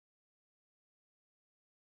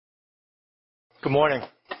Good morning.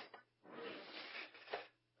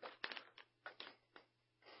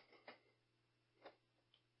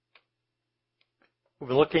 We've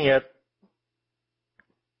been looking at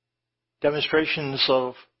demonstrations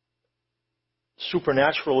of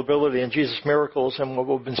supernatural ability in Jesus' miracles, and what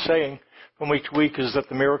we've been saying from week to week is that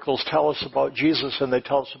the miracles tell us about Jesus and they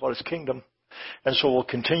tell us about His kingdom. And so we'll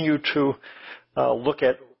continue to look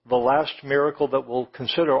at the last miracle that we'll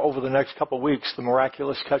consider over the next couple of weeks, the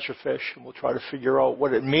miraculous catch of fish, and we'll try to figure out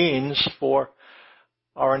what it means for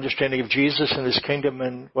our understanding of Jesus and His kingdom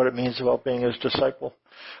and what it means about being His disciple.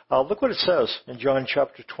 Look what it says in John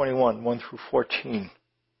chapter 21, 1 through 14.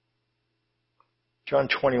 John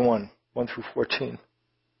 21, 1 through 14.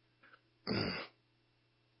 It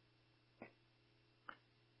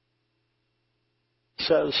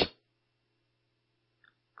says,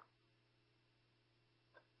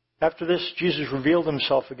 after this, Jesus revealed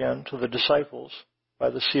Himself again to the disciples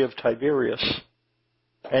by the Sea of Tiberias,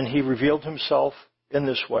 and He revealed Himself in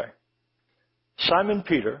this way. Simon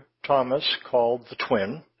Peter, Thomas, called the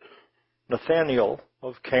twin, Nathanael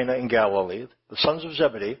of Cana in Galilee, the sons of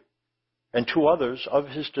Zebedee, and two others of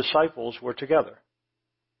His disciples were together.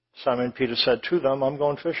 Simon Peter said to them, I'm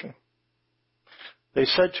going fishing. They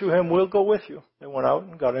said to him, we'll go with you. They went out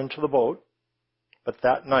and got into the boat, but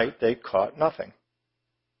that night they caught nothing.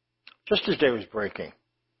 Just as day was breaking,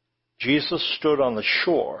 Jesus stood on the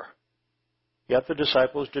shore, yet the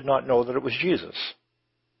disciples did not know that it was Jesus.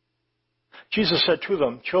 Jesus said to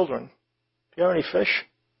them, children, do you have any fish?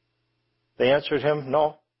 They answered Him,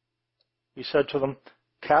 no. He said to them,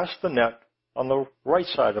 cast the net on the right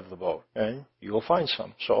side of the boat, and you will find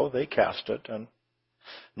some. So they cast it, and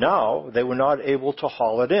now they were not able to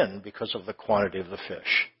haul it in because of the quantity of the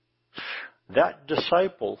fish. That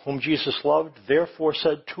disciple whom Jesus loved therefore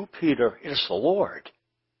said to Peter, it is the Lord.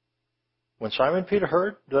 When Simon Peter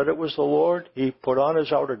heard that it was the Lord, he put on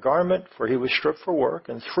his outer garment, for he was stripped for work,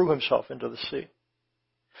 and threw himself into the sea.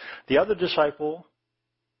 The other disciples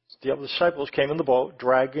came in the boat,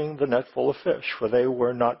 dragging the net full of fish, for they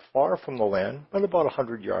were not far from the land, but about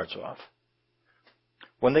 100 yards off.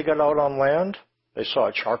 When they got out on land, they saw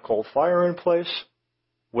a charcoal fire in place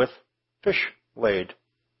with fish laid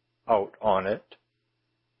out on it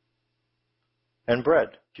and bread.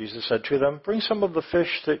 Jesus said to them, bring some of the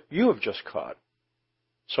fish that you have just caught.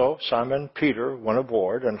 So Simon Peter went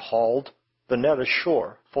aboard and hauled the net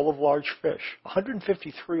ashore full of large fish,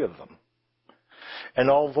 153 of them.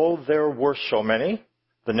 And although there were so many,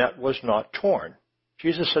 the net was not torn.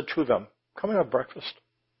 Jesus said to them, come and have breakfast.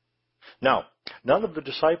 Now, none of the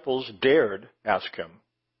disciples dared ask Him,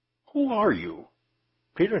 who are you?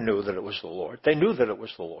 Peter knew that it was the Lord. They knew that it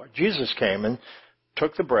was the Lord. Jesus came and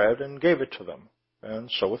took the bread and gave it to them,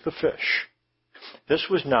 and so with the fish. This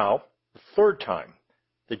was now the third time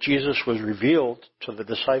that Jesus was revealed to the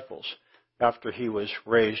disciples after He was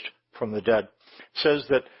raised from the dead. It says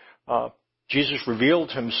that Jesus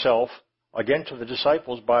revealed Himself again to the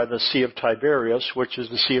disciples by the Sea of Tiberias, which is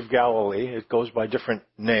the Sea of Galilee. It goes by different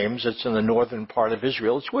names. It's in the northern part of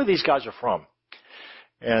Israel. It's where these guys are from.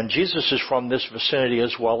 And Jesus is from this vicinity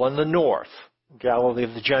as well in the north, Galilee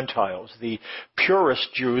of the Gentiles. The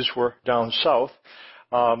purest Jews were down south.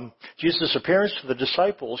 Jesus' appearance to the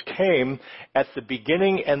disciples came at the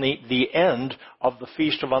beginning and the end of the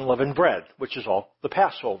Feast of Unleavened Bread, which is all the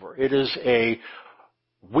Passover. It is a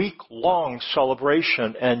week-long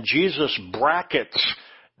celebration, and Jesus brackets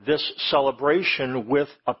this celebration with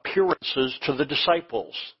appearances to the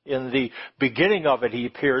disciples. In the beginning of it, He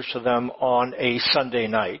appears to them on a Sunday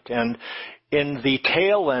night, and in the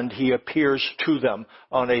tail end, He appears to them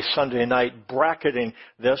on a Sunday night, bracketing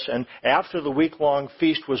this. And after the week-long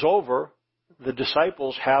feast was over, the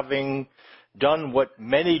disciples, having done what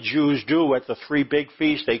many Jews do at the three big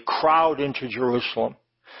feasts, they crowd into Jerusalem.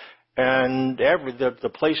 And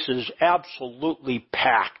the place is absolutely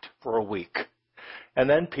packed for a week. And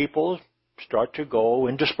then people start to go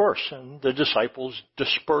and disperse, and the disciples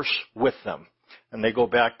disperse with them, and they go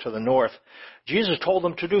back to the north. Jesus told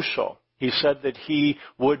them to do so. He said that He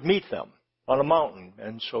would meet them on a mountain,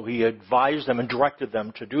 and so He advised them and directed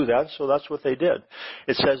them to do that, so that's what they did.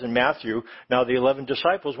 It says in Matthew, now the 11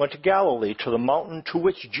 disciples went to Galilee, to the mountain to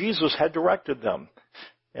which Jesus had directed them.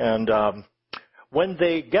 And when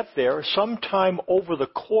they get there, sometime over the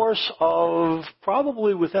course of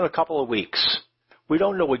probably within a couple of weeks, we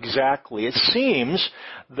don't know exactly. It seems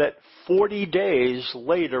that 40 days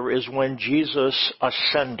later is when Jesus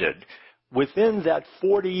ascended. Within that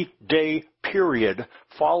 40-day period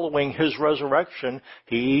following His resurrection,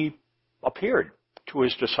 He appeared to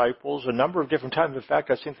His disciples a number of different times. In fact,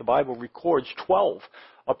 I think the Bible records 12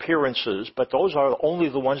 appearances, but those are only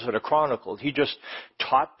the ones that are chronicled. He just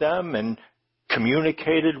taught them and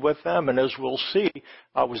communicated with them, and as we'll see,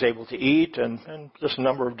 was able to eat and just a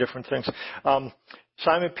number of different things.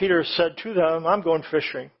 Simon Peter said to them, I'm going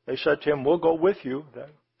fishing. They said to him, we'll go with you.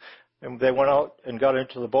 And they went out and got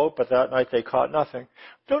into the boat, but that night they caught nothing.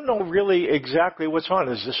 Don't know really exactly what's on.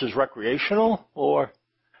 Is this recreational, or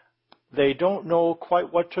they don't know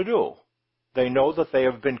quite what to do. They know that they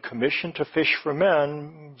have been commissioned to fish for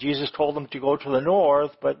men. Jesus told them to go to the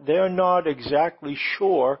north, but they're not exactly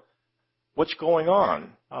sure what's going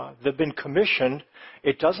on. They've been commissioned.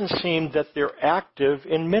 It doesn't seem that they're active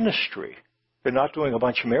in ministry. They're not doing a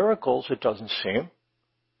bunch of miracles, it doesn't seem.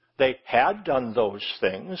 They had done those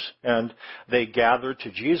things, and they gathered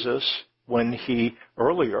to Jesus when he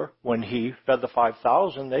fed the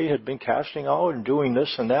 5,000. They had been casting out and doing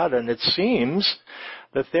this and that, and it seems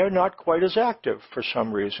that they're not quite as active for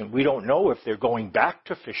some reason. We don't know if they're going back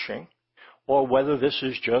to fishing or whether this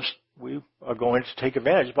is just we are going to take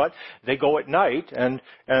advantage. But they go at night, and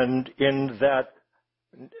in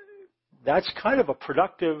that's kind of a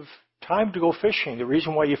productive time to go fishing. The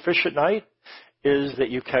reason why you fish at night is that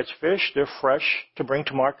you catch fish, they're fresh to bring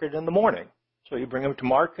to market in the morning. So you bring them to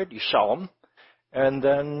market, you sell them, and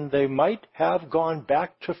then they might have gone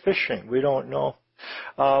back to fishing. We don't know.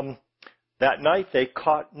 That night they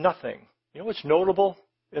caught nothing. You know what's notable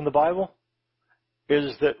in the Bible?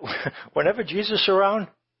 Is that whenever Jesus is around,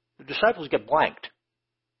 the disciples get blanked.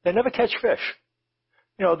 They never catch fish.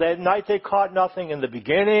 You know, that night they caught nothing. In the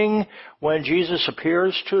beginning, when Jesus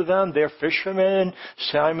appears to them, they're fishermen.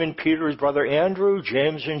 Simon, Peter, his brother Andrew,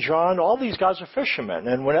 James and John, all these guys are fishermen.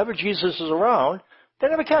 And whenever Jesus is around, they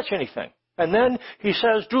never catch anything. And then he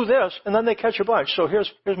says, do this, and then they catch a bunch. So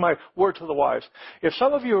here's my word to the wise. If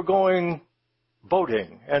some of you are going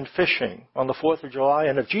boating and fishing on the 4th of July,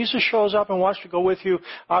 and if Jesus shows up and wants to go with you,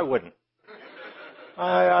 I wouldn't.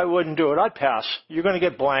 I wouldn't do it. I'd pass. You're going to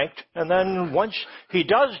get blanked. And then once he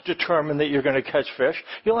does determine that you're going to catch fish,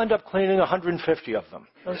 you'll end up cleaning 150 of them.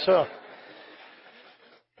 And so,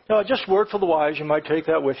 just word for the wise. You might take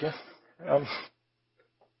that with you.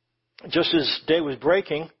 Just as day was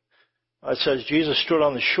breaking, it says Jesus stood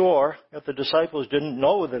on the shore, yet the disciples didn't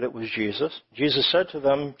know that it was Jesus. Jesus said to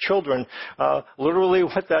them, children, literally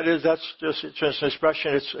what that is, that's just an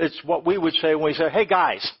expression. It's what we would say when we say, hey,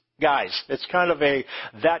 guys. It's kind of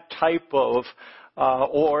that type of,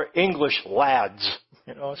 or English lads,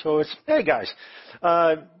 you know, so it's, hey guys,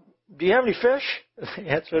 do you have any fish? They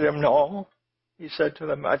answered him, no. He said to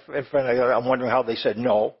them, I'm wondering how they said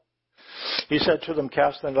no. He said to them,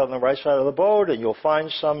 cast it on the right side of the boat and you'll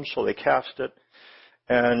find some. So they cast it,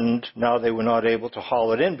 and now they were not able to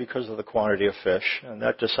haul it in because of the quantity of fish. And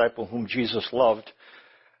that disciple whom Jesus loved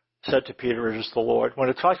said to Peter, it is the Lord. When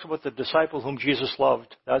it talks about the disciple whom Jesus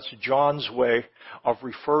loved, that's John's way of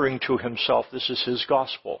referring to himself. This is his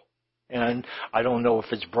gospel. And I don't know if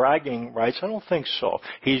it's bragging rights. I don't think so.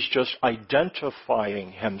 He's just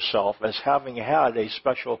identifying himself as having had a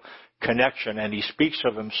special connection, and he speaks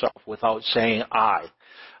of himself without saying I.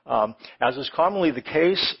 As is commonly the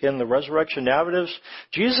case in the resurrection narratives,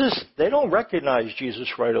 they don't recognize Jesus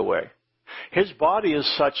right away. His body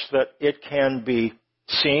is such that it can be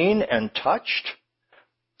seen and touched.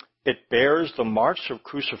 It bears the marks of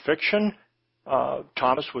crucifixion.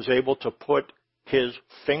 Thomas was able to put his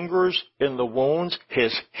fingers in the wounds,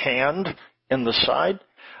 his hand in the side.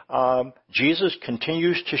 Jesus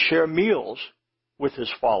continues to share meals with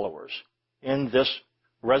his followers in this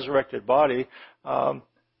resurrected body.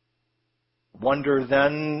 Wonder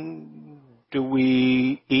then, do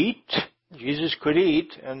we eat? Jesus could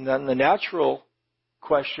eat. And then the natural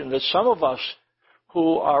question that some of us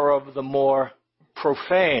who are of the more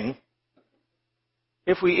profane,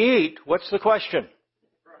 if we eat, what's the question?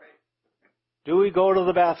 Do we go to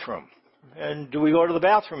the bathroom? And do we go to the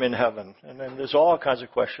bathroom in heaven? And then there's all kinds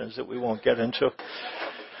of questions that we won't get into.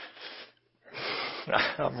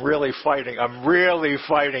 I'm really fighting.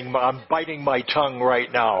 I'm biting my tongue right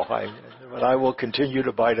now. But I will continue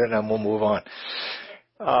to bite it and we'll move on.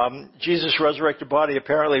 Jesus' resurrected body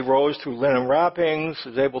apparently rose through linen wrappings,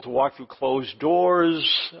 was able to walk through closed doors.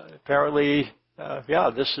 Apparently,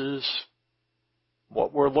 this is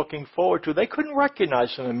what we're looking forward to. They couldn't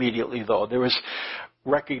recognize him immediately, though. There was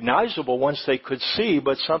recognizable once they could see,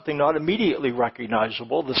 but something not immediately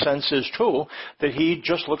recognizable. The sense is, too, that he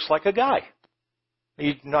just looks like a guy.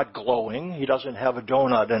 He's not glowing. He doesn't have a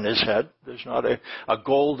donut in his head. There's not a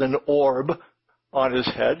golden orb on his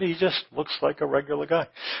head. He just looks like a regular guy.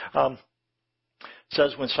 It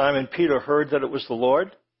says when Simon Peter heard that it was the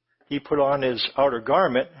Lord, he put on his outer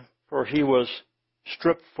garment, for he was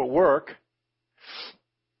stripped for work.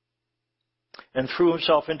 and threw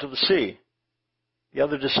himself into the sea. The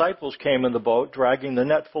other disciples came in the boat, dragging the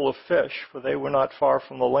net full of fish, for they were not far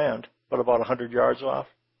from the land, but about 100 yards off.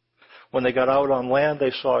 When they got out on land,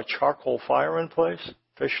 they saw a charcoal fire in place,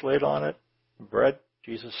 fish laid on it, and bread.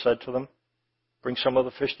 Jesus said to them, "Bring some of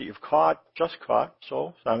the fish that you've just caught."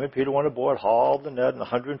 So Simon Peter went aboard, hauled the net, and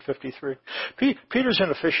 153. Peter's in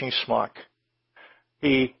a fishing smock.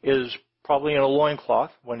 He is probably in a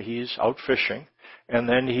loincloth when he's out fishing, and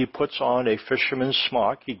then he puts on a fisherman's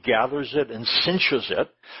smock. He gathers it and cinches it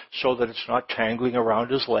so that it's not tangling around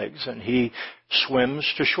his legs, and he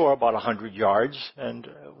swims to shore about 100 yards. And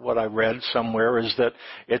what I read somewhere is that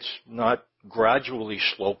it's not gradually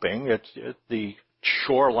sloping. The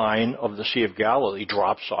shoreline of the Sea of Galilee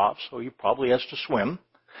drops off, so he probably has to swim.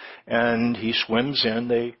 And he swims in.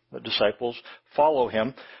 The disciples follow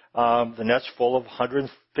him. The net's full of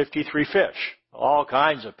 153 fish. All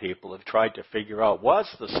kinds of people have tried to figure out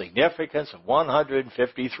what's the significance of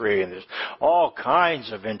 153, and there's all kinds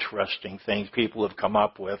of interesting things people have come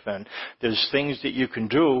up with, and there's things that you can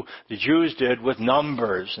do, the Jews did, with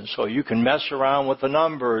numbers, and so you can mess around with the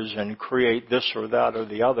numbers and create this or that or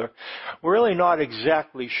the other. We're really not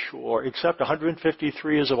exactly sure, except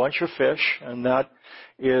 153 is a bunch of fish, and that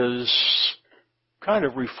is kind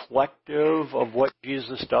of reflective of what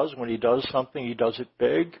Jesus does. When he does something, he does it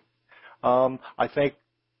big. I think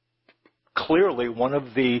clearly one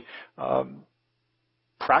of the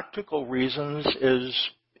practical reasons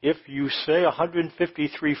is if you say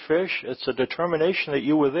 153 fish, it's a determination that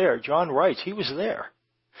you were there. John writes, he was there.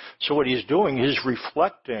 So what he's doing is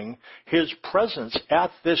reflecting his presence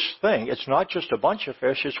at this thing. It's not just a bunch of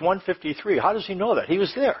fish, it's 153. How does he know that? He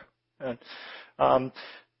was there. And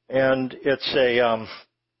it's a...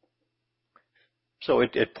 So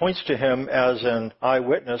it points to him as an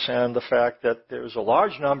eyewitness, and the fact that there's a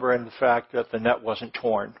large number, and the fact that the net wasn't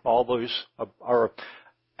torn. All those are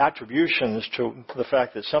attributions to the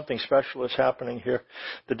fact that something special is happening here.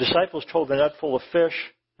 The disciples towed the net full of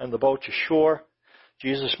fish and the boat to shore.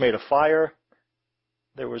 Jesus made a fire.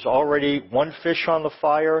 There was already one fish on the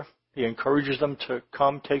fire. He encourages them to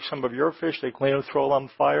come take some of your fish. They clean and throw it on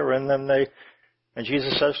the fire, and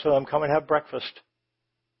Jesus says to them, "Come and have breakfast."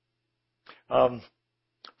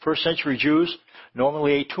 First century Jews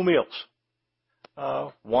normally ate 2 meals,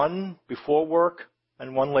 one before work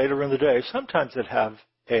and one later in the day. Sometimes they'd have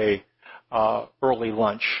a early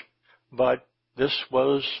lunch, but this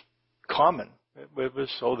was common.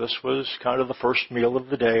 This was kind of the first meal of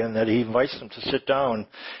the day, and that he invites them to sit down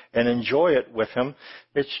and enjoy it with him.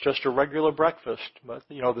 It's just a regular breakfast, but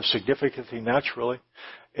the significant thing naturally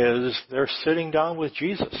is they're sitting down with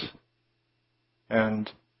Jesus,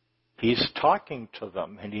 and he's talking to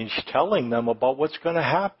them, and he's telling them about what's going to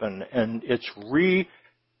happen, and it's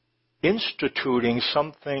reinstituting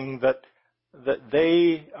something that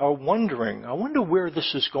they are wondering. I wonder where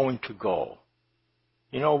this is going to go.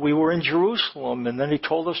 We were in Jerusalem, and then he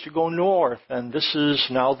told us to go north, and this is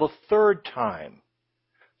now the third time.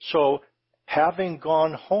 So, having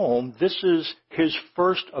gone home, this is his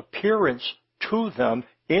first appearance to them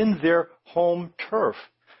in their home turf.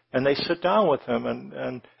 And they sit down with him,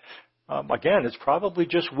 and again, it's probably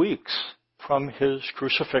just weeks from his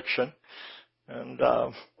crucifixion. And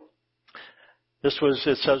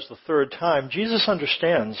it says the third time. Jesus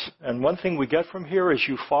understands. And one thing we get from here is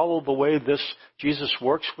you follow the way Jesus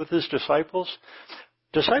works with his disciples.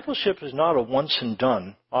 Discipleship is not a once and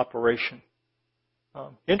done operation.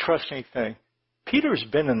 Interesting thing. Peter's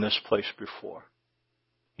been in this place before.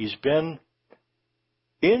 He's been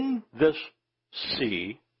in this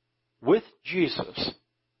sea with Jesus,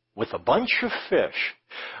 with a bunch of fish,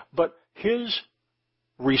 but his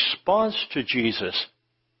response to Jesus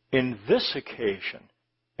in this occasion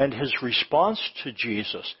and his response to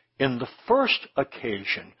Jesus in the first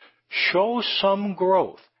occasion shows some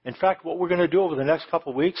growth. In fact, what we're going to do over the next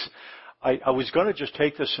couple of weeks, I was going to just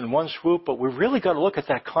take this in one swoop, but we've really got to look at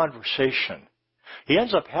that conversation. He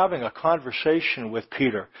ends up having a conversation with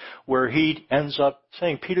Peter where he ends up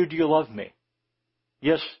saying, "Peter, do you love me?"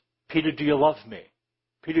 "Yes, Peter, do you love me?"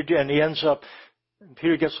 And he ends up,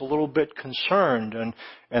 Peter gets a little bit concerned,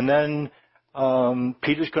 and then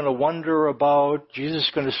Peter's going to wonder about, Jesus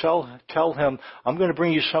is going to tell him, "I'm going to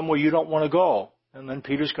bring you somewhere you don't want to go." And then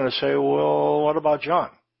Peter's going to say, "Well, what about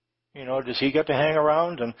John? Does he get to hang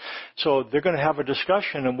around?" And so they're going to have a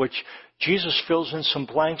discussion in which Jesus fills in some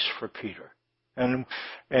blanks for Peter. And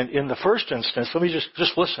in the first instance, let me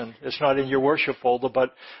just listen. It's not in your worship folder,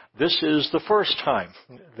 but this is the first time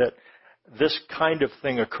that this kind of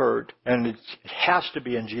thing occurred, and it has to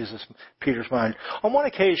be in Peter's mind. On one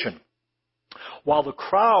occasion, while the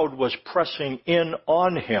crowd was pressing in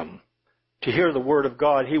on him, to hear the word of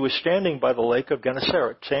God, he was standing by the lake of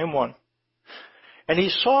Gennesaret, same one. And he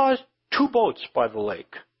saw 2 boats by the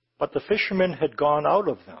lake, but the fishermen had gone out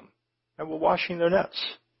of them and were washing their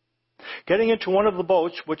nets. Getting into one of the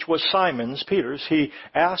boats, which was Simon's, Peter's, he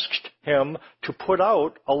asked him to put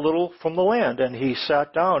out a little from the land, and he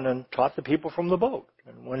sat down and taught the people from the boat.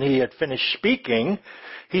 And when he had finished speaking,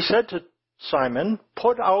 he said to Simon,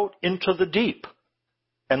 "Put out into the deep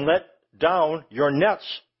and let down your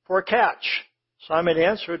nets for a catch." Simon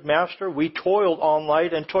answered, "Master, we toiled all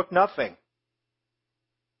night and took nothing."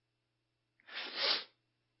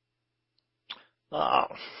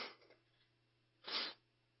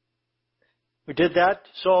 We did that.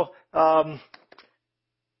 So, and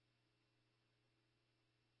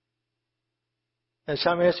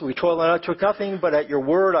Simon answered, "We toiled and I took nothing, but at your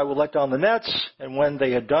word I will let down the nets." And when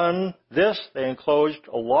they had done this, they enclosed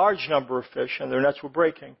a large number of fish, and their nets were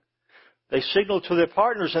breaking. They signaled to their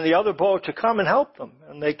partners in the other boat to come and help them.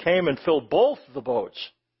 And they came and filled both the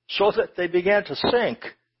boats, so that they began to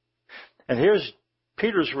sink. And here's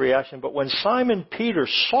Peter's reaction. But when Simon Peter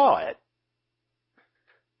saw it,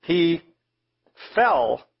 he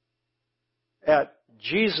fell down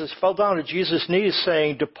at Jesus' knees,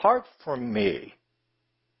 saying, "Depart from me,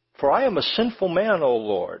 for I am a sinful man, O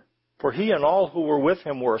Lord." For he and all who were with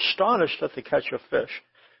him were astonished at the catch of fish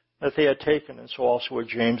that they had taken, and so also were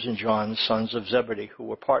James and John, sons of Zebedee, who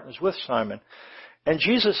were partners with Simon. And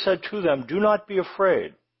Jesus said to them, "Do not be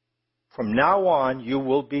afraid. From now on you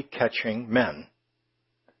will be catching men."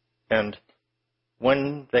 And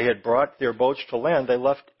when they had brought their boats to land, they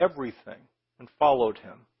left everything and followed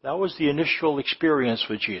him. That was the initial experience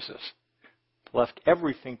with Jesus. Left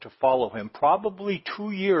everything to follow him, probably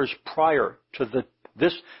 2 years prior to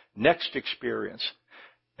this next experience.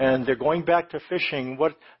 And they're going back to fishing.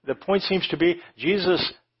 What the point seems to be,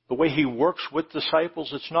 Jesus, the way he works with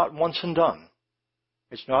disciples, it's not once and done.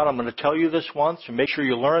 It's not, "I'm going to tell you this once and make sure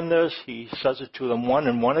you learn this." He says it to them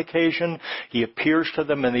on one occasion. He appears to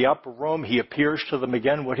them in the upper room. He appears to them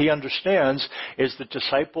again. What he understands is that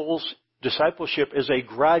discipleship is a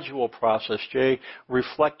gradual process. Jay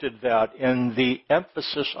reflected that in the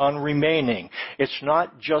emphasis on remaining. It's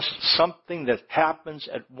not just something that happens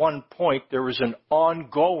at one point. There is an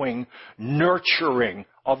ongoing nurturing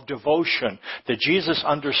of devotion that Jesus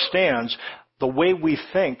understands. The way we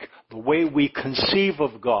think, the way we conceive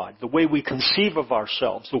of God, the way we conceive of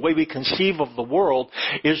ourselves, the way we conceive of the world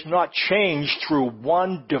is not changed through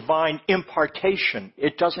one divine impartation.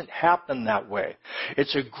 It doesn't happen that way.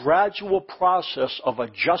 It's a gradual process of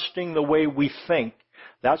adjusting the way we think.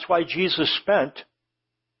 That's why Jesus spent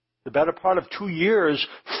the better part of 2 years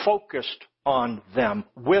focused on them,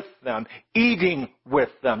 with them, eating with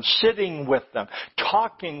them, sitting with them,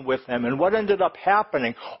 talking with them. And what ended up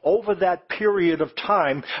happening over that period of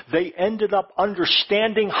time, they ended up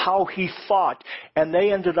understanding how he thought, and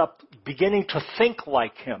they ended up beginning to think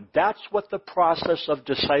like him. That's what the process of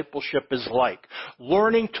discipleship is like.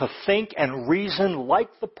 Learning to think and reason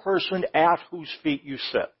like the person at whose feet you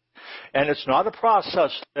sit. And it's not a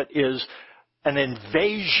process that is an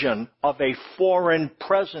invasion of a foreign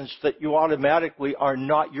presence that you automatically are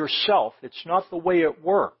not yourself. It's not the way it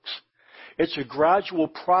works. It's a gradual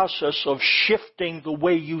process of shifting the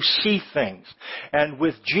way you see things. And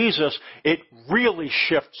with Jesus, it really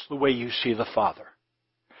shifts the way you see the Father.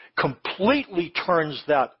 Completely turns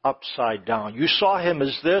that upside down. You saw him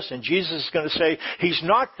as this, and Jesus is going to say, he's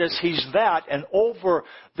not this, he's that. And over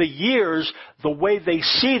the years, the way they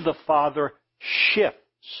see the Father shifts.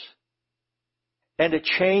 And it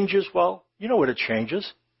changes, well, you know what it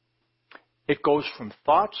changes. It goes from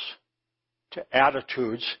thoughts to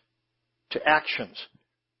attitudes to actions.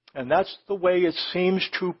 And that's the way it seems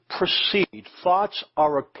to proceed. Thoughts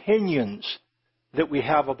are opinions that we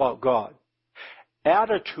have about God.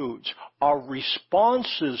 Attitudes are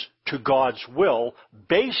responses to God's will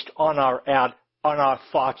based on our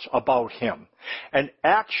thoughts about him. And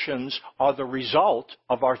actions are the result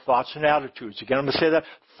of our thoughts and attitudes. Again, I'm going to say that.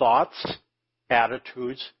 Thoughts,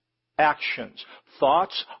 attitudes, actions.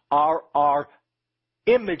 Thoughts are our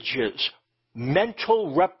images,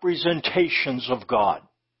 mental representations of God.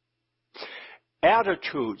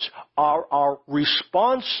 Attitudes are our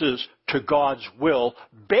responses to God's will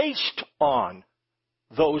based on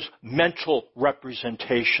those mental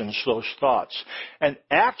representations, those thoughts. And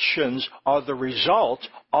actions are the result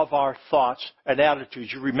of our thoughts and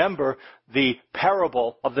attitudes. You remember the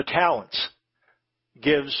parable of the talents.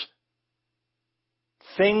 Gives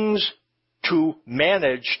things to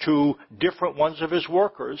manage to different ones of his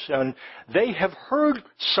workers. And they have heard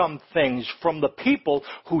some things from the people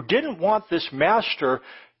who didn't want this master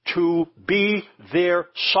to be their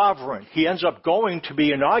sovereign. He ends up going to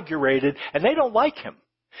be inaugurated, and they don't like him.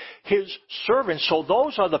 His servants, so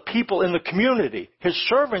those are the people in the community. His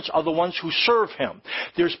servants are the ones who serve him.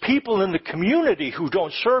 There's people in the community who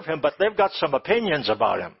don't serve him, but they've got some opinions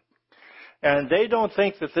about him. And they don't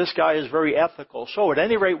think that this guy is very ethical. So at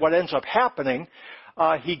any rate, what ends up happening,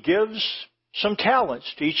 he gives some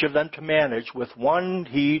talents to each of them to manage. With one,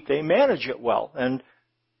 they manage it well. And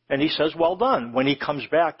he says, well done, when he comes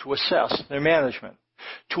back to assess their management.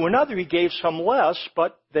 To another, he gave some less,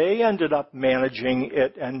 but they ended up managing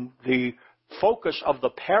it. And the focus of the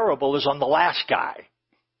parable is on the last guy.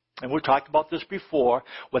 And we talked about this before.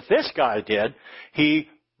 What this guy did, he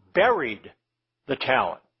buried the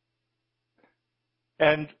talent.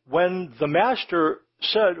 And when the master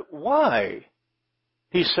said, why?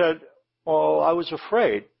 He said, oh, I was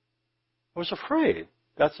afraid. I was afraid.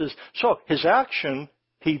 So his action,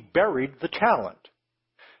 he buried the talent.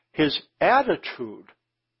 His attitude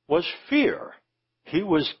was fear. He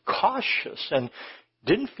was cautious and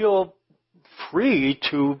didn't feel free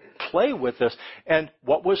to play with this. And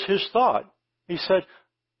what was his thought? He said,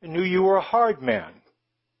 I knew you were a hard man,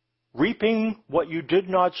 reaping what you did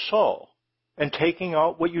not sow and taking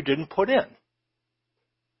out what you didn't put in.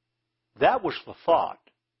 That was the thought.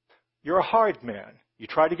 You're a hard man. You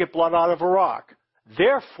try to get blood out of a rock.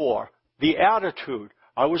 Therefore, the attitude,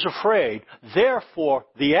 I was afraid. Therefore,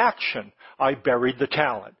 the action, I buried the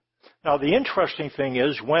talent. Now, the interesting thing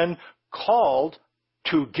is, when called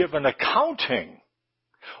to give an accounting,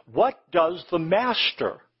 what does the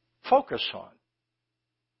master focus on?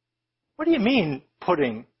 What do you mean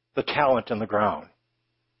putting the talent in the ground?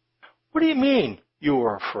 What do you mean you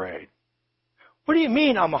were afraid? What do you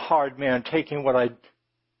mean I'm a hard man taking what I...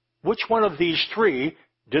 Which one of these three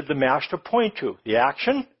did the master point to? The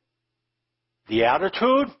action, the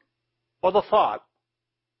attitude, or the thought?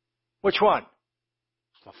 Which one?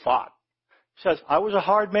 It's the thought. He says, I was a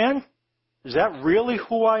hard man? Is that really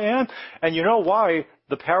who I am? And you know why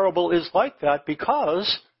the parable is like that?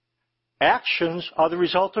 Because actions are the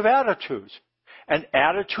result of attitudes. And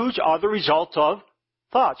attitudes are the result of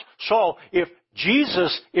thoughts. So if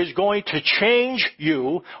Jesus is going to change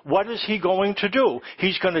you, what is he going to do?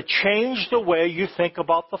 He's going to change the way you think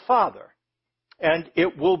about the Father. And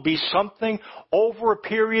it will be something over a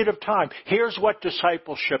period of time. Here's what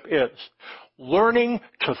discipleship is. Learning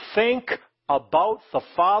to think about the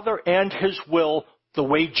Father and his will the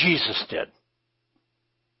way Jesus did.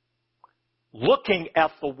 Looking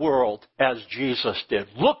at the world as Jesus did.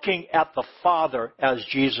 Looking at the Father as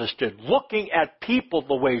Jesus did. Looking at people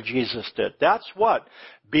the way Jesus did. That's what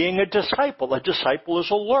being a disciple. A disciple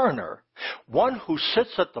is a learner. One who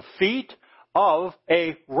sits at the feet of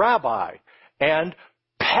a rabbi and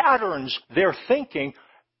patterns their thinking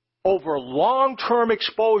over long-term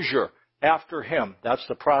exposure after him. That's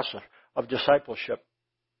the process of discipleship.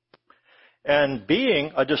 And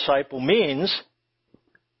being a disciple means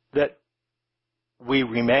that we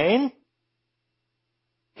remain,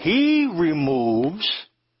 he removes,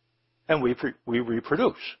 and we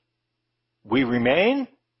reproduce. We remain,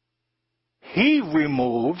 he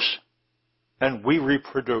removes, and we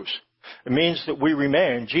reproduce. It means that we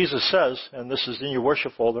remain. Jesus says, and this is in your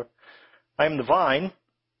worship folder, I am the vine,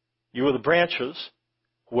 you are the branches.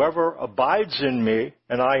 Whoever abides in me,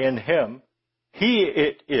 and I in him, he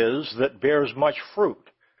it is that bears much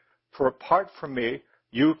fruit. For apart from me,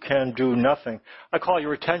 you can do nothing. I call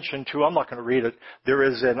your attention to, I'm not going to read it, there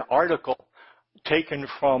is an article taken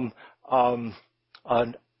from a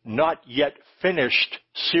not yet finished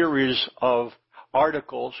series of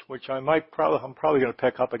articles, which I'm probably going to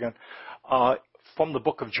pick up again, from the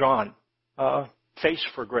book of John, Face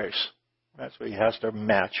for Grace. That's what he has to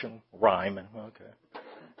match and rhyme. And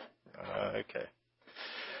okay.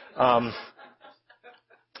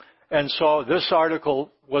 And so this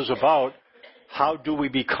article was about how do we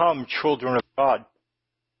become children of God?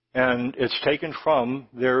 And it's taken from,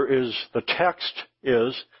 the text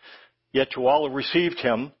is, yet to all who received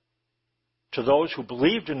him, to those who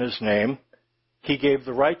believed in his name, he gave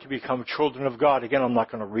the right to become children of God. Again, I'm not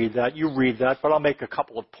going to read that. You read that, but I'll make a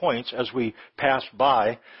couple of points as we pass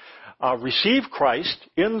by. Receive Christ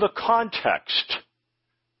in the context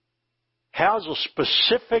has a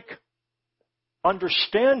specific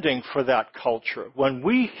understanding for that culture. When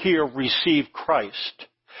we hear receive Christ,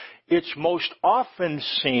 it's most often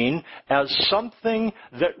seen as something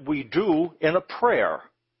that we do in a prayer.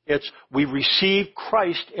 It's we receive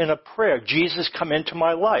Christ in a prayer. Jesus, come into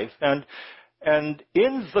my life. And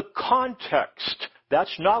in the context,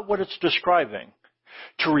 that's not what it's describing.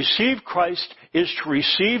 To receive Christ is to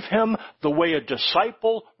receive him the way a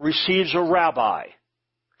disciple receives a rabbi.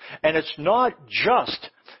 And it's not just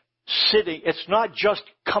sitting, it's not just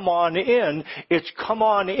come on in, it's come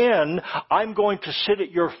on in, I'm going to sit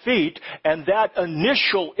at your feet, and that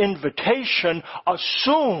initial invitation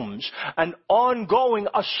assumes an ongoing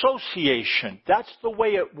association. That's the way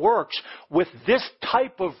it works with this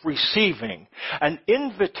type of receiving. An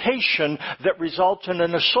invitation that results in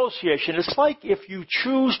an association. It's like if you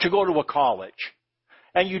choose to go to a college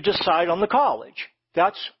and you decide on the college.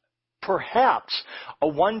 That's perhaps a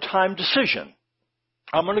one-time decision.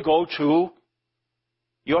 I'm going to go to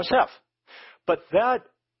USF. But that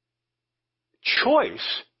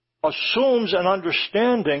choice assumes an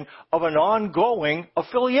understanding of an ongoing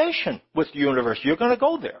affiliation with the university. You're going to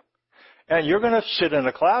go there. And you're going to sit in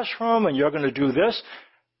a classroom and you're going to do this.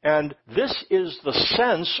 And this is the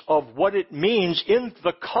sense of what it means in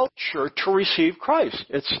the culture to receive Christ.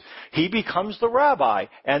 He becomes the rabbi,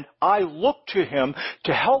 and I look to him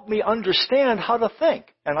to help me understand how to think.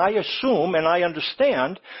 And I assume and I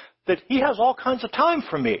understand that he has all kinds of time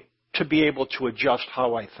for me to be able to adjust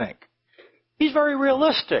how I think. He's very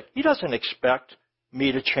realistic. He doesn't expect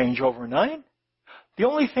me to change overnight. The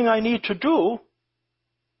only thing I need to do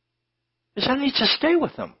is I need to stay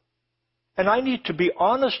with him. And I need to be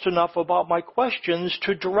honest enough about my questions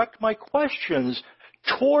to direct my questions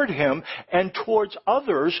toward him and towards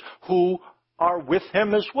others who are with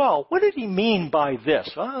him as well. What did he mean by this?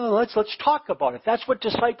 Let's talk about it. That's what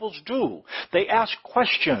disciples do. They ask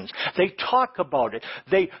questions. They talk about it.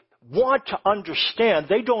 They want to understand.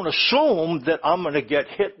 They don't assume that I'm going to get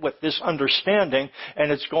hit with this understanding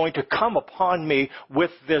and it's going to come upon me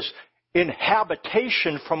with this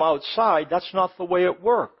inhabitation from outside. That's not the way it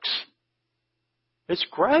works. It's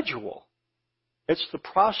gradual. It's the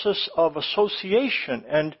process of association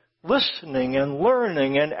and listening and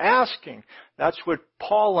learning and asking. That's what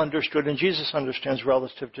Paul understood and Jesus understands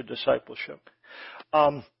relative to discipleship.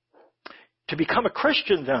 To become a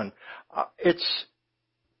Christian then,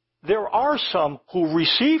 there are some who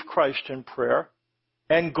receive Christ in prayer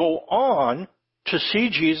and go on to see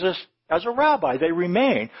Jesus as a rabbi. They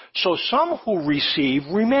remain. So some who receive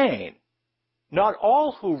remain. Not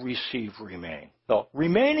all who receive remain. So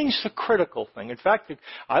remaining is the critical thing. In fact,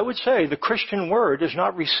 I would say the Christian word is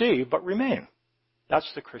not receive, but remain. That's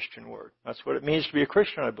the Christian word. That's what it means to be a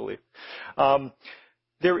Christian, I believe.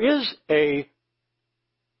 There is a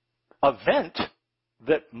event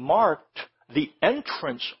that marked the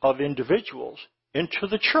entrance of individuals into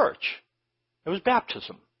the church. It was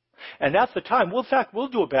baptism. And at the time, we'll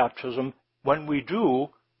do a baptism when we do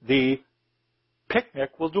the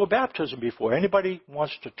picnic. We'll do a baptism before. Anybody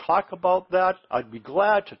wants to talk about that, I'd be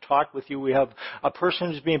glad to talk with you. We have a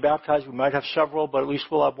person who's being baptized. We might have several, but at least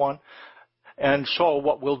we'll have one. And so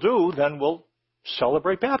what we'll do, then we'll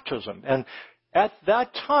celebrate baptism. And at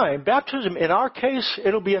that time, baptism, in our case,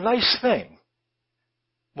 it'll be a nice thing.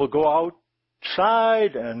 We'll go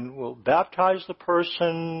outside and we'll baptize the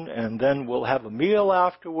person, and then we'll have a meal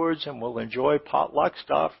afterwards, and we'll enjoy potluck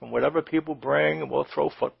stuff and whatever people bring, and we'll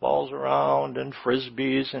throw footballs around and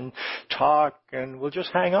frisbees and talk, and we'll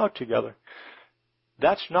just hang out together.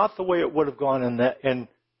 That's not the way it would have gone in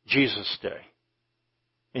Jesus' day.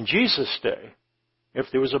 In Jesus' day, if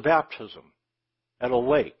there was a baptism at a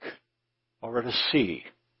lake or at a sea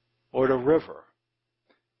or at a river,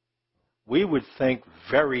 we would think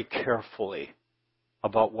very carefully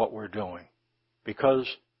about what we're doing, because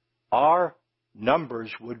our numbers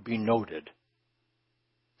would be noted.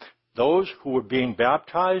 Those who were being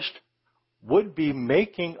baptized would be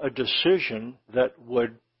making a decision that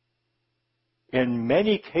would, in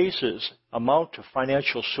many cases, amount to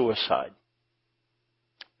financial suicide.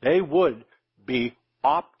 They would be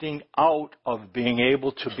opting out of being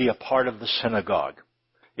able to be a part of the synagogue.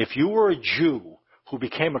 If you were a Jew who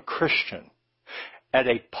became a Christian, at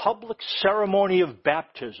a public ceremony of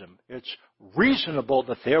baptism, it's reasonable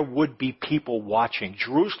that there would be people watching.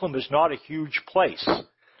 Jerusalem is not a huge place.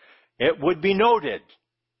 It would be noted.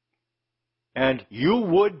 And you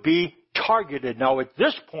would be targeted. Now, at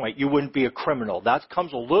this point, you wouldn't be a criminal. That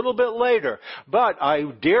comes a little bit later. But I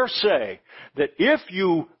dare say that if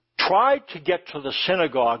you tried to get to the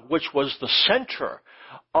synagogue, which was the center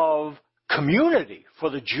of community for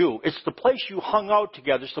the Jew, it's the place you hung out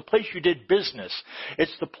together, it's the place you did business,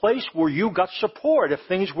 it's the place where you got support if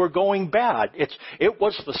things were going bad. It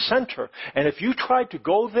was the center. And if you tried to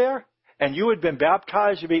go there and you had been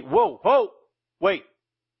baptized, you'd be, whoa, wait.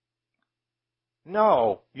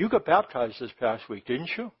 No, you got baptized this past week,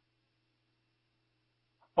 didn't you?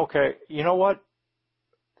 Okay, you know what?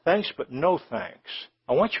 Thanks, but no thanks.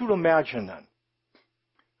 I want you to imagine then,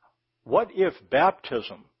 what if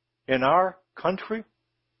baptism in our country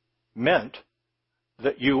meant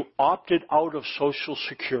that you opted out of Social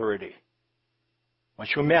Security. I want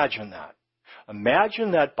you to imagine that.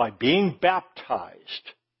 Imagine that by being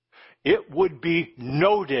baptized, it would be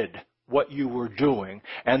noted what you were doing,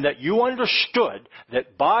 and that you understood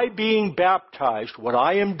that by being baptized, what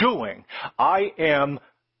I am doing, I am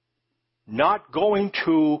not going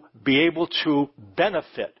to be able to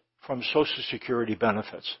benefit from Social Security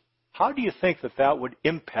benefits. How do you think that that would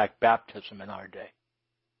impact baptism in our day?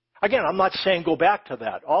 Again, I'm not saying go back to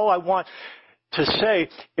that. All I want to say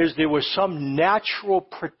is there were some natural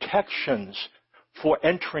protections for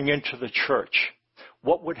entering into the church.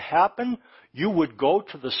 What would happen? You would go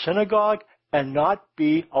to the synagogue and not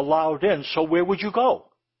be allowed in. So where would you go?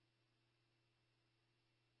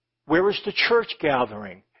 Where is the church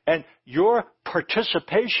gathering? And your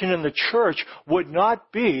participation in the church would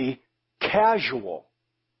not be casual.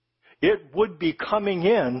 It would be coming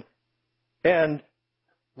in and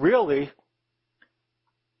really,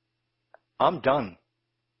 I'm done.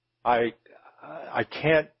 I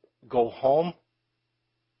can't go home.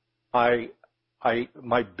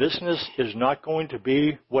 My business is not going to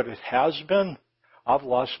be what it has been. I've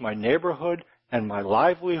lost my neighborhood and my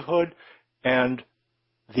livelihood, and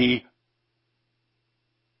the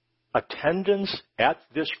attendance at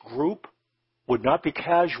this group would not be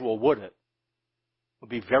casual, would it? It would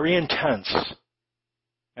be very intense.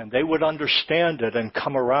 And they would understand it and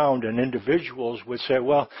come around, and individuals would say,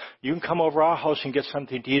 well, you can come over our house and get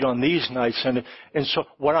something to eat on these nights. And so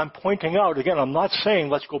what I'm pointing out, again, I'm not saying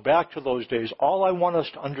let's go back to those days. All I want us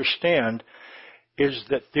to understand is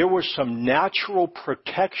that there was some natural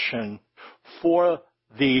protection for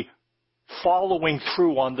the following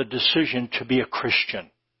through on the decision to be a Christian.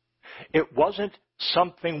 It wasn't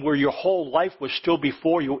something where your whole life was still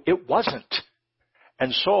before you. It wasn't.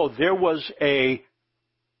 And so there was a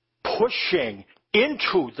pushing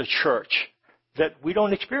into the church that we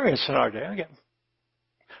don't experience in our day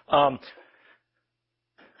again.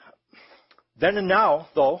 Then and now,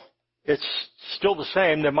 though, it's still the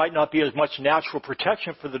same. There might not be as much natural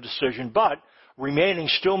protection for the decision, but remaining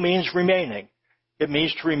still means remaining. It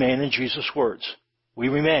means to remain in Jesus' words. We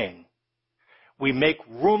remain. We make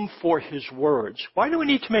room for His words. Why do we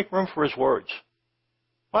need to make room for His words?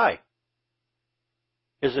 Why?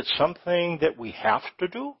 Is it something that we have to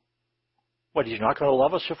do? What, He's not going to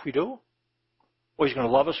love us if we do? Or He's going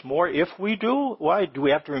to love us more if we do? Why? Do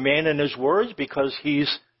we have to remain in His words because He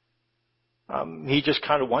just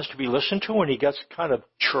kind of wants to be listened to and He gets kind of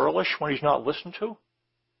churlish when He's not listened to?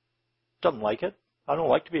 Doesn't like it. I don't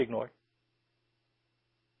like to be ignored.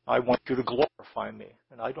 I want you to glorify me,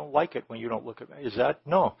 and I don't like it when you don't look at me. Is that?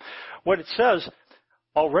 No. What it says,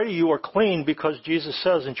 already you are clean because Jesus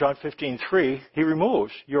says in John 15:3, He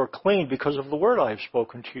removes, you are clean because of the word I have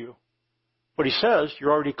spoken to you. But He says,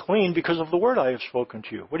 you're already clean because of the word I have spoken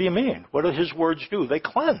to you. What do you mean? What do His words do? They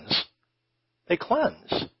cleanse. They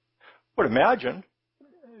cleanse. But imagine,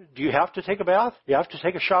 do you have to take a bath? Do you have to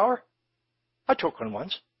take a shower? I took one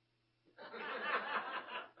once.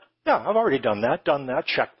 Yeah, I've already done that,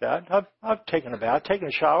 checked that. I've taken a bath, taken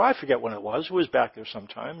a shower. I forget when it was. It was back there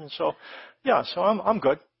sometime. And so, yeah, so I'm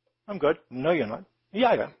good. I'm good. No, you're not.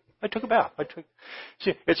 Yeah, I took a bath.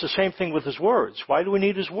 See, it's the same thing with His words. Why do we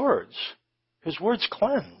need His words? His words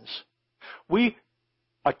cleanse. We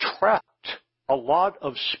attract a lot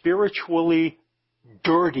of spiritually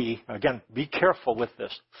dirty, again, be careful with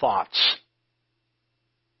this, thoughts.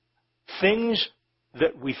 Things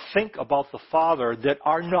that we think about the Father that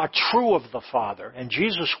are not true of the Father. And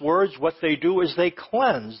Jesus' words, what they do is they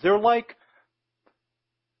cleanse. They're like,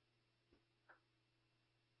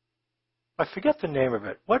 I forget the name of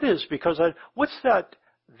it. What's that,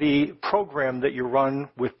 the program that you run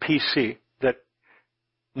with PC? That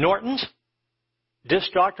Norton's?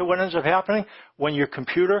 Disk Doctor, what ends up happening? When your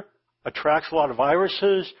computer attracts a lot of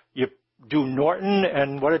viruses, you do Norton,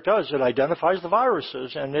 and what it does, it identifies the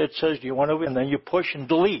viruses, and it says, do you want to, and then you push and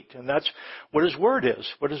delete, and that's what His Word is,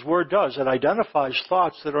 what His Word does. It identifies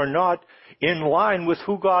thoughts that are not in line with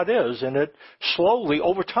who God is, and it slowly,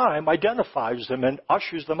 over time, identifies them and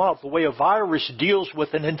ushers them out the way a virus deals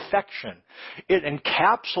with an infection. It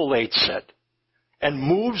encapsulates it and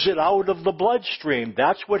moves it out of the bloodstream.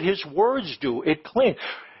 That's what His words do. It cleans.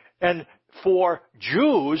 And for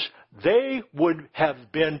Jews, they would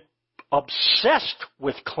have been obsessed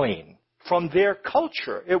with clean from their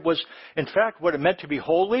culture. It was, in fact, what it meant to be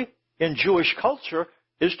holy in Jewish culture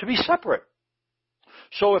is to be separate.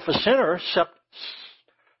 So if a sinner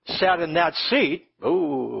sat in that seat,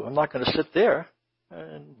 I'm not going to sit there.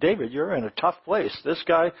 And David, you're in a tough place. This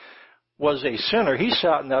guy was a sinner. He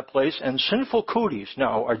sat in that place, and sinful cooties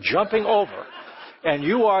now are jumping over and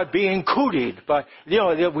you are being cootied. But,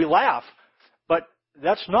 we laugh. But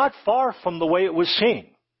that's not far from the way it was seen.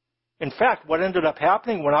 In fact, what ended up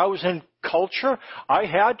happening when I was in culture, I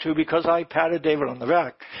had to, because I patted David on the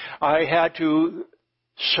back, I had to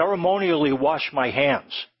ceremonially wash my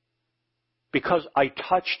hands because I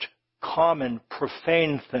touched common,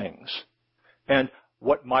 profane things. And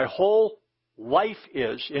what my whole life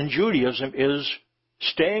is in Judaism is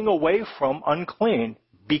staying away from unclean,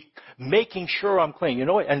 making sure I'm clean. You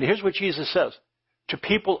know what? And here's what Jesus says to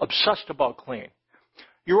people obsessed about clean.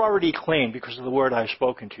 You're already clean because of the word I've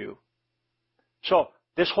spoken to you. So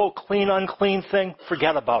this whole clean, unclean thing,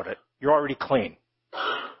 forget about it. You're already clean.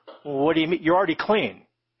 What do you mean? You're already clean.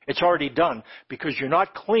 It's already done because you're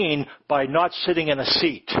not clean by not sitting in a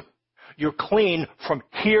seat. You're clean from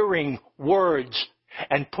hearing words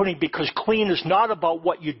and because clean is not about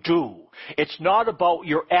what you do. It's not about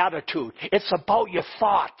your attitude. It's about your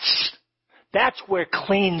thoughts. That's where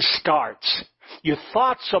clean starts. Your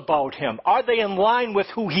thoughts about him. Are they in line with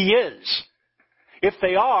who he is? If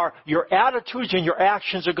they are, your attitudes and your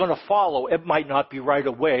actions are going to follow. It might not be right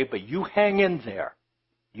away, but you hang in there.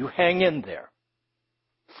 You hang in there.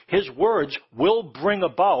 His words will bring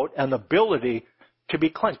about an ability to be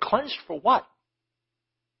cleansed. Cleansed for what?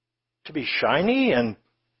 To be shiny and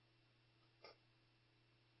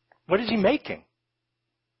what is he making?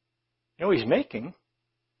 You know, he's making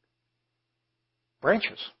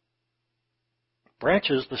branches.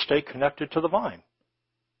 Branches that stay connected to the vine.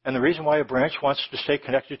 And the reason why a branch wants to stay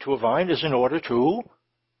connected to a vine is in order to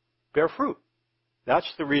bear fruit.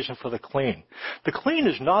 That's the reason for the clean. The clean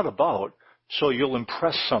is not about so you'll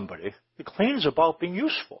impress somebody. The clean is about being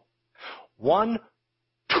useful. One,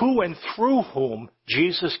 to and through whom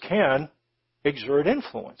Jesus can exert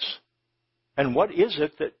influence. And what is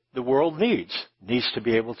it that the world needs? It needs to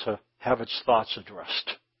be able to have its thoughts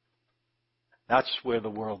addressed. That's where the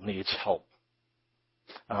world needs help.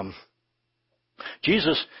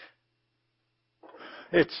 Jesus,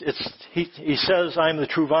 he says, I am the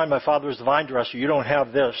true vine, my Father is the vine dresser. You don't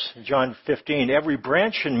have this. John 15, every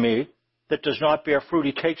branch in me that does not bear fruit,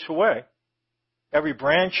 he takes away. Every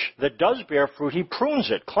branch that does bear fruit, he prunes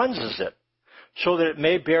it, cleanses it, so that it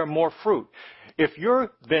may bear more fruit. If you've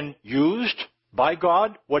been used by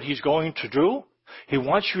God, what he's going to do, he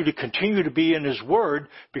wants you to continue to be in his word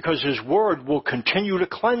because his word will continue to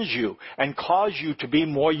cleanse you and cause you to be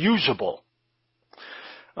more usable.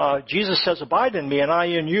 Jesus says, abide in me and I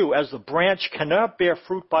in you, as the branch cannot bear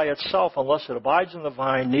fruit by itself unless it abides in the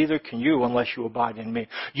vine, neither can you unless you abide in me.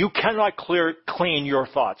 You cannot clean your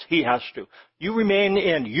thoughts. He has to. You remain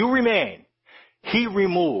in. You remain. He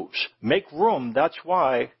removes. Make room. That's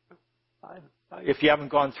why, if you haven't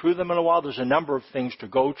gone through them in a while, there's a number of things to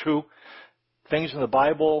go to. Things in the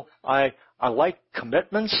Bible. I like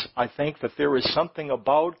commitments. I think that there is something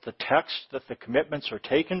about the text that the commitments are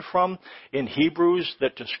taken from in Hebrews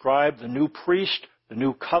that describe the new priest, the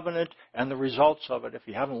new covenant, and the results of it. If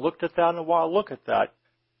you haven't looked at that in a while, look at that.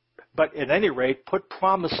 But at any rate, put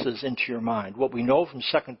promises into your mind. What we know from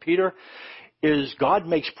 2 Peter is God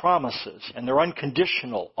makes promises, and they're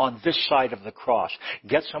unconditional on this side of the cross.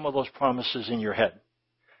 Get some of those promises in your head.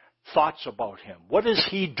 Thoughts about him. What is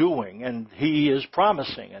he doing? And he is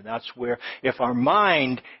promising. And that's where, if our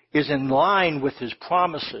mind is in line with his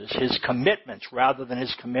promises, his commitments, rather than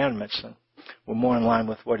his commandments, then we're more in line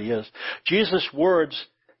with what he is. Jesus' words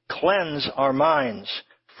cleanse our minds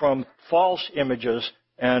from false images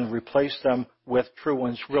and replace them with true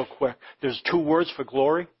ones. Real quick, there's two words for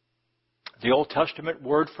glory. The Old Testament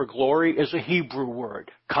word for glory is a Hebrew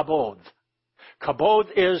word, kabod. Kabod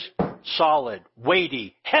is solid,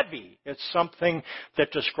 weighty, heavy. It's something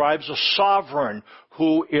that describes a sovereign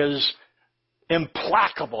who is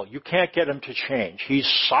implacable. You can't get him to change.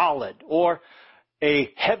 He's solid. Or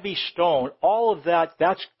a heavy stone. All of that,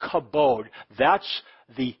 that's kabod. That's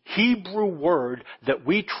the Hebrew word that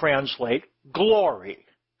we translate glory.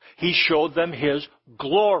 He showed them his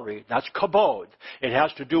glory. That's kabod. It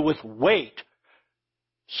has to do with weight,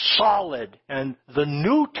 solid. And the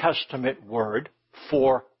New Testament word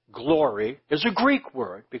for glory is a Greek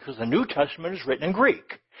word because the New Testament is written in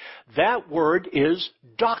Greek. That word is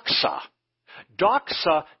doxa.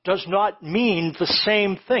 Doxa does not mean the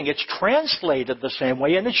same thing. It's translated the same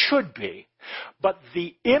way, and it should be. But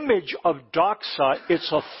the image of doxa,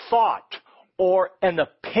 it's a thought or an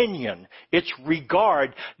opinion. It's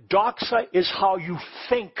regard. Doxa is how you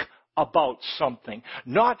think about something.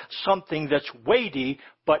 Not something that's weighty,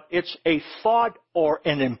 but it's a thought or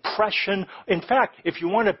an impression. In fact, if you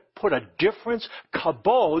want to put a difference,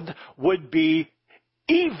 kabod would be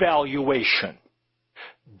evaluation.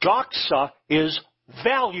 Doxa is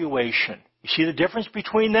valuation. You see the difference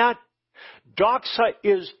between that? Doxa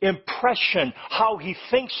is impression, how he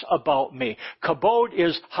thinks about me. Kabod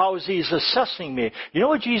is how he's assessing me. You know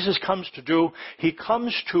what Jesus comes to do? He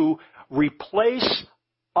comes to replace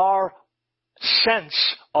our sense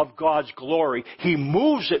of God's glory. He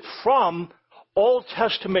moves it from Old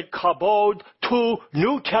Testament kabod to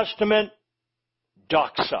New Testament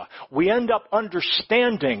doxa. We end up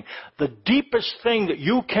understanding the deepest thing that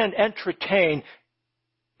you can entertain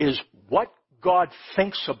is what God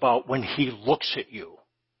thinks about when he looks at you.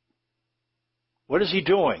 What is he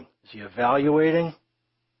doing? Is he evaluating?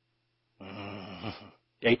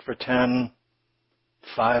 8 for 10,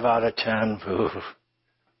 5 out of 10,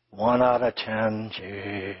 1 out of 10,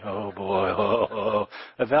 gee, oh boy, oh.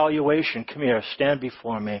 Evaluation, come here, stand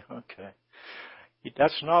before me. Okay.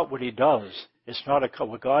 That's not what he does. It's not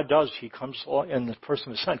what God does. He comes along, and the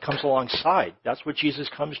person who's sent comes alongside. That's what Jesus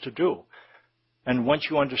comes to do. And once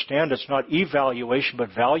you understand it's not evaluation, but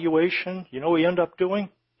valuation, you know what you end up doing?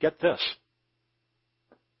 Get this.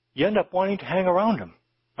 You end up wanting to hang around him.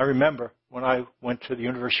 I remember when I went to the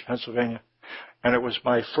University of Pennsylvania, and it was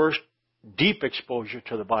my first deep exposure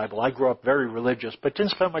to the Bible. I grew up very religious, but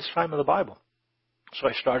didn't spend much time in the Bible. So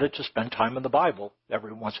I started to spend time in the Bible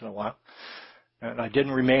every once in a while. And I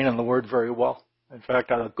didn't remain in the Word very well. In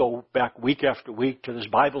fact, I would go back week after week to this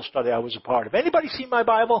Bible study I was a part of. Anybody see my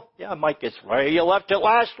Bible? Yeah, Mike, it's right. You left it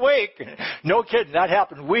last week. No kidding. That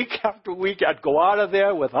happened week after week. I'd go out of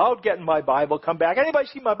there without getting my Bible, come back. Anybody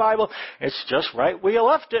see my Bible? It's just right where you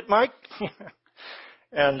left it, Mike.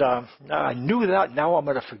 And I knew that. Now I'm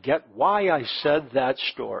going to forget why I said that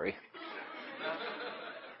story.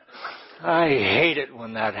 I hate it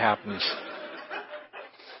when that happens.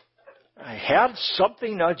 I had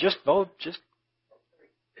something, it's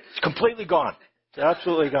completely gone. It's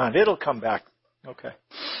absolutely gone. It'll come back. Okay.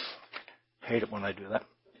 Hate it when I do that.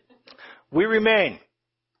 We remain.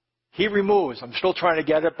 He removes. I'm still trying to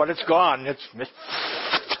get it, but it's gone.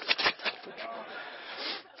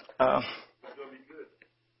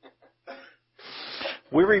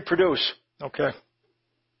 We reproduce. Okay.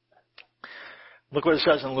 Look what it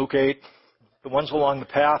says in Luke 8. The ones along the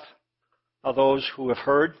path are those who have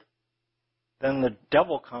heard. Then the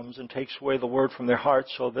devil comes and takes away the word from their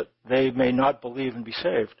hearts so that they may not believe and be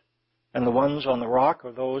saved. And the ones on the rock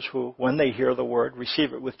are those who, when they hear the word,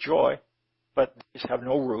 receive it with joy, but these have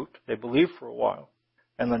no root. They believe for a while,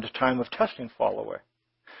 and then the time of testing fall away.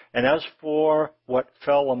 And as for what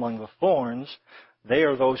fell among the thorns, they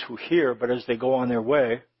are those who hear, but as they go on their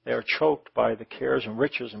way, they are choked by the cares and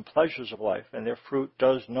riches and pleasures of life, and their fruit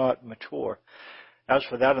does not mature. As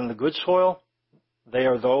for that in the good soil, they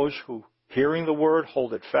are those who, hearing the word,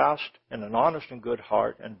 hold it fast in an honest and good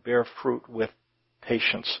heart and bear fruit with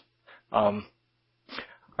patience. I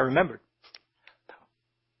remember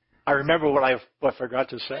what I forgot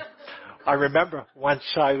to say. I remember once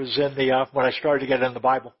I was when I started to get in the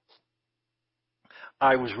Bible,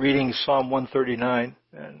 I was reading Psalm 139,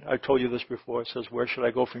 and I told you this before. It says, where can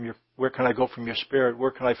I go from your spirit?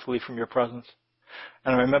 Where can I flee from your presence?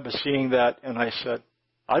 And I remember seeing that, and I said,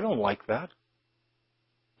 I don't like that.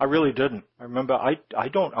 I really didn't. I remember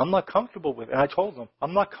I'm not comfortable with it. And I told them,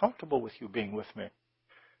 I'm not comfortable with you being with me.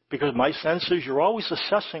 Because my sense is you're always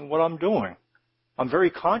assessing what I'm doing. I'm very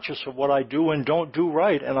conscious of what I do and don't do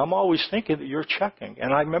right. And I'm always thinking that you're checking.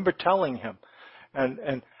 And I remember telling him.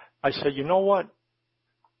 And I said, you know what?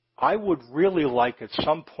 I would really like at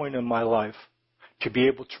some point in my life to be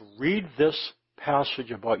able to read this passage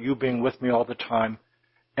about you being with me all the time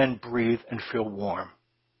and breathe and feel warm.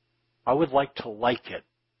 I would like to like it.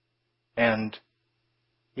 And,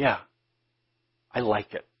 yeah, I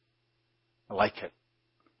like it. I like it.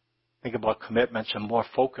 Think about commitments and more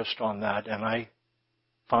focused on that. And I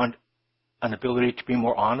found an ability to be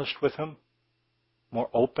more honest with him, more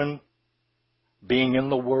open, being in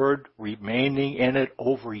the Word, remaining in it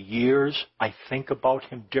over years. I think about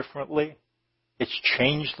him differently. It's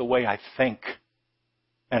changed the way I think.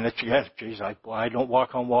 And I don't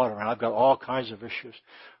walk on water, and I've got all kinds of issues.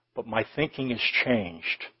 But my thinking has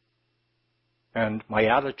changed. And my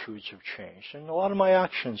attitudes have changed. And a lot of my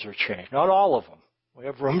actions are changed. Not all of them. We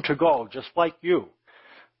have room to go, just like you.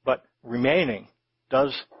 But remaining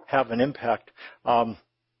does have an impact.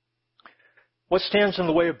 What stands in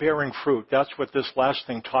the way of bearing fruit? That's what this last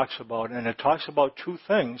thing talks about. And it talks about two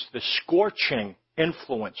things. The scorching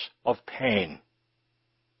influence of pain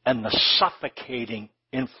and the suffocating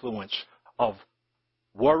influence of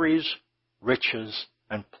worries, riches,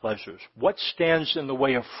 and pleasures. What stands in the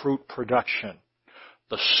way of fruit production?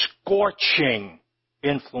 The scorching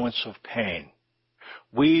influence of pain.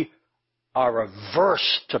 We are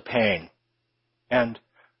averse to pain. And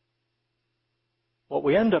what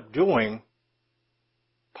we end up doing,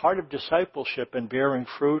 part of discipleship and bearing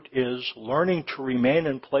fruit is learning to remain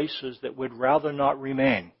in places that we'd rather not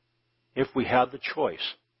remain if we had the choice.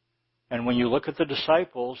 And when you look at the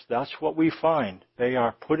disciples, that's what we find. They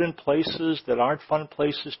are put in places that aren't fun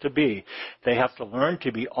places to be. They have to learn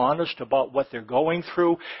to be honest about what they're going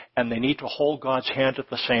through, and they need to hold God's hand at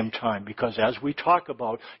the same time. Because as we talk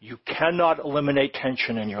about, you cannot eliminate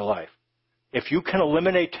tension in your life. If you can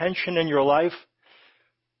eliminate tension in your life,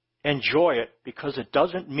 enjoy it, because it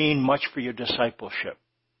doesn't mean much for your discipleship.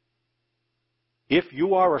 If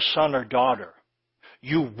you are a son or daughter,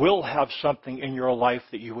 you will have something in your life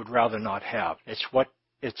that you would rather not have. It's what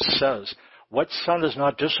it says. What son is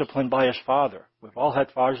not disciplined by his father? We've all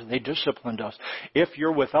had fathers and they disciplined us. If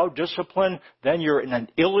you're without discipline, then you're an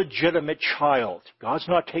illegitimate child. God's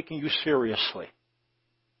not taking you seriously.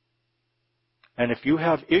 And if you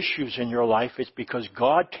have issues in your life, it's because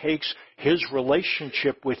God takes His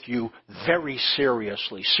relationship with you very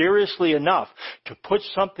seriously. Seriously enough to put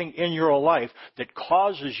something in your life that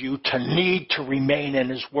causes you to need to remain in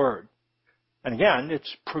His Word. And again,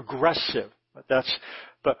 it's progressive.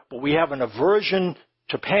 But we have an aversion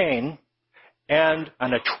to pain and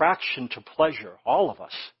an attraction to pleasure, all of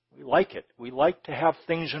us. We like it. We like to have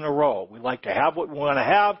things in a row. We like to have what we want to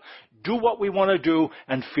have, do what we want to do,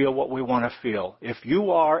 and feel what we want to feel. If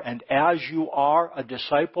you are, and as you are, a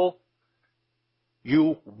disciple,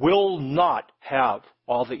 you will not have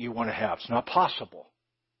all that you want to have. It's not possible.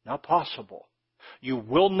 Not possible. You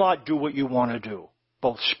will not do what you want to do,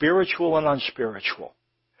 both spiritual and unspiritual.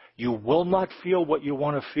 You will not feel what you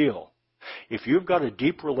want to feel. If you've got a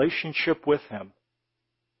deep relationship with Him,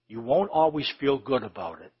 you won't always feel good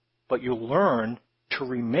about it. But you learn to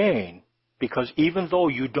remain, because even though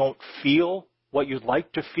you don't feel what you'd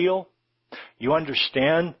like to feel, you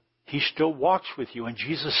understand He still walks with you, and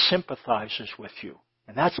Jesus sympathizes with you.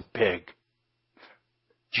 And that's big.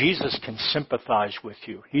 Jesus can sympathize with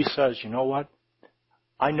you. He says, you know what?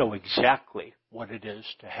 I know exactly what it is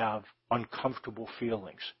to have uncomfortable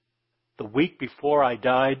feelings. The week before I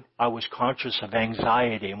died, I was conscious of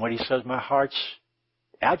anxiety. And what He says, my heart's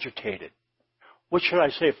agitated. What should I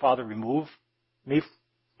say? Father, remove me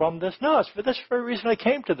from this? No, it's for this very reason I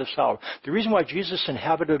came to this hour. The reason why Jesus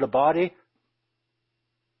inhabited a body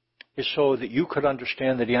is so that you could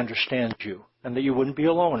understand that He understands you and that you wouldn't be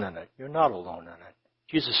alone in it. You're not alone in it.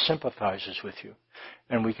 Jesus sympathizes with you.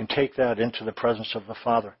 And we can take that into the presence of the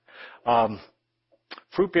Father.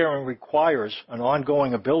 Fruit bearing requires an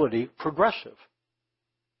ongoing ability, progressive,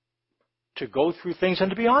 to go through things and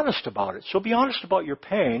to be honest about it. So be honest about your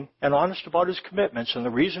pain and honest about His commitments. And the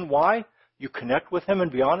reason why you connect with Him and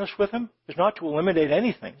be honest with Him is not to eliminate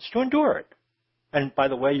anything. It's to endure it. And by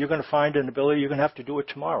the way, you're going to find an ability, you're going to have to do it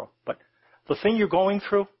tomorrow. But the thing you're going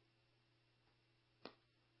through,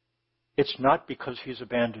 it's not because He's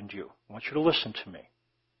abandoned you. I want you to listen to me.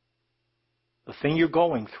 The thing you're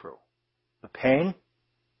going through, the pain,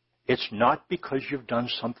 it's not because you've done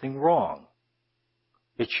something wrong.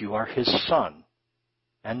 It's you are His son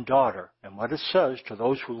and daughter. And what it says to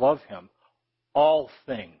those who love Him, all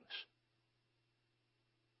things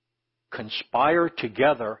conspire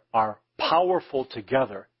together, are powerful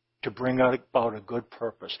together to bring about a good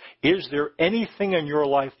purpose. Is there anything in your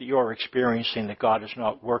life that you are experiencing that God is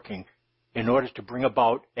not working in order to bring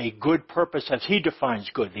about a good purpose as He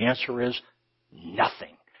defines good? The answer is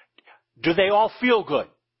nothing. Do they all feel good?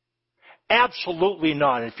 Absolutely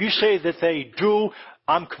not. If you say that they do,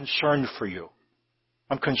 I'm concerned for you.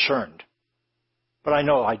 I'm concerned. But I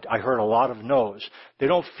know I heard a lot of no's. They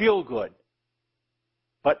don't feel good.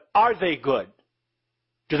 But are they good?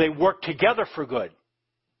 Do they work together for good?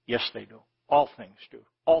 Yes, they do. All things do.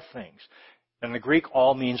 All things. In the Greek,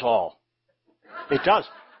 all means all. It does.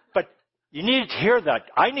 But you need to hear that.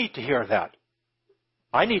 I need to hear that.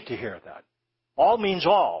 I need to hear that. All means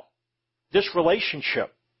all. This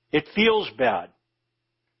relationship, it feels bad.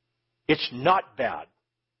 It's not bad.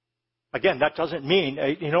 Again, that doesn't mean,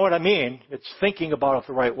 you know what I mean? It's thinking about it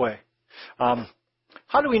the right way.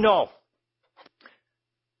 How do we know?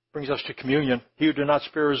 Brings us to communion. He who did not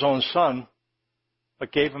spare His own Son,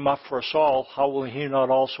 but gave Him up for us all, how will He not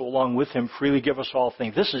also along with Him freely give us all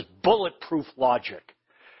things? This is bulletproof logic.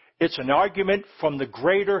 It's an argument from the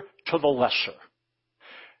greater to the lesser.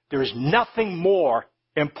 There is nothing more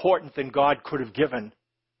important than God could have given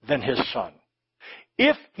than His Son.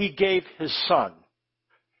 If He gave His Son,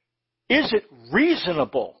 is it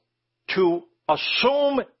reasonable to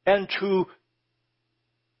assume that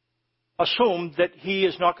He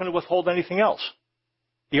is not going to withhold anything else?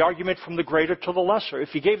 The argument from the greater to the lesser. If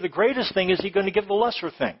He gave the greatest thing, is He going to give the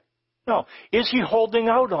lesser thing? No. Is He holding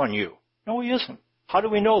out on you? No, He isn't. How do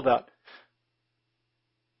we know that?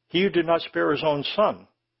 He who did not spare his own son,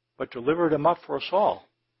 but delivered him up for us all,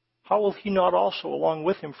 how will he not also, along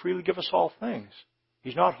with him, freely give us all things?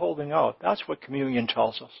 He's not holding out. That's what communion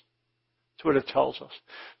tells us. That's what it tells us.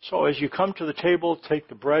 So as you come to the table, take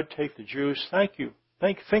the bread, take the juice, thank you.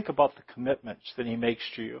 Think about the commitments that he makes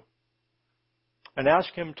to you. And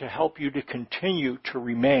ask him to help you to continue to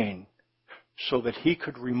remain so that he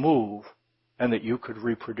could remove and that you could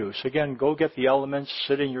reproduce. Again, go get the elements,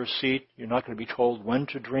 sit in your seat. You're not going to be told when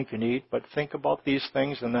to drink and eat, but think about these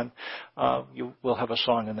things, and then we'll have a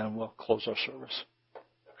song, and then we'll close our service.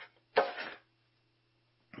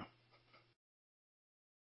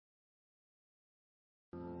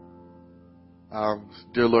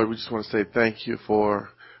 Dear Lord, we just want to say thank you for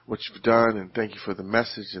what you've done, and thank you for the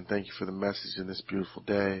message, and thank you for the message in this beautiful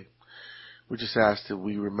day. We just ask that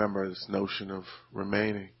we remember this notion of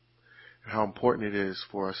remaining and how important it is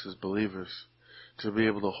for us as believers to be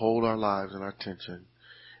able to hold our lives and our attention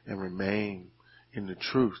and remain in the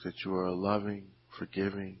truth that you are a loving,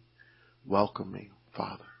 forgiving, welcoming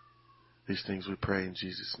Father. These things we pray in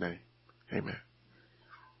Jesus' name. Amen.